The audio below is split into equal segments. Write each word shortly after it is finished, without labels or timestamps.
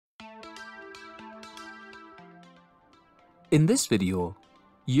In this video,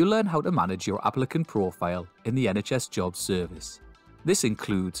 you'll learn how to manage your applicant profile in the NHS Jobs service. This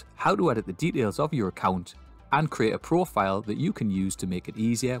includes how to edit the details of your account and create a profile that you can use to make it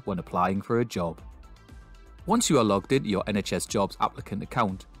easier when applying for a job. Once you are logged into your NHS Jobs applicant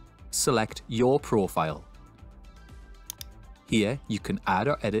account, select Your Profile. Here you can add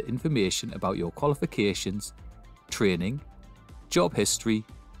or edit information about your qualifications, training, job history,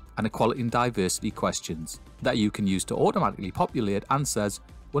 and equality and diversity questions that you can use to automatically populate answers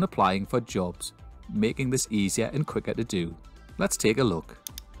when applying for jobs, making this easier and quicker to do. Let's take a look.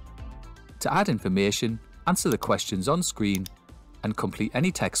 To add information, answer the questions on screen and complete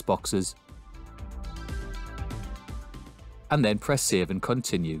any text boxes, and then press Save and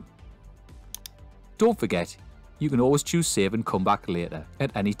Continue. Don't forget, you can always choose Save and come back later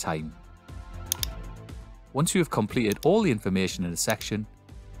at any time. Once you have completed all the information in a section,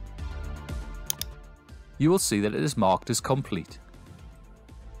 you will see that it is marked as complete.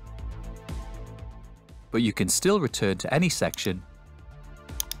 But you can still return to any section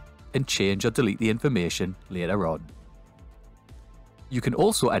and change or delete the information later on. You can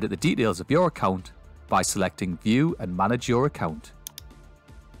also edit the details of your account by selecting View and Manage Your Account.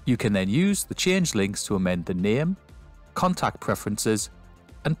 You can then use the change links to amend the name, contact preferences,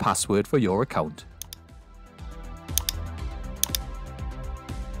 and password for your account.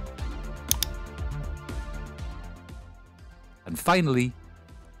 And finally,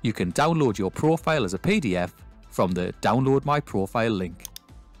 you can download your profile as a PDF from the Download My Profile link,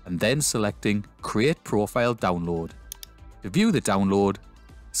 and then selecting Create Profile Download. To view the download,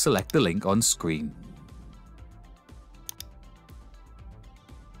 select the link on screen.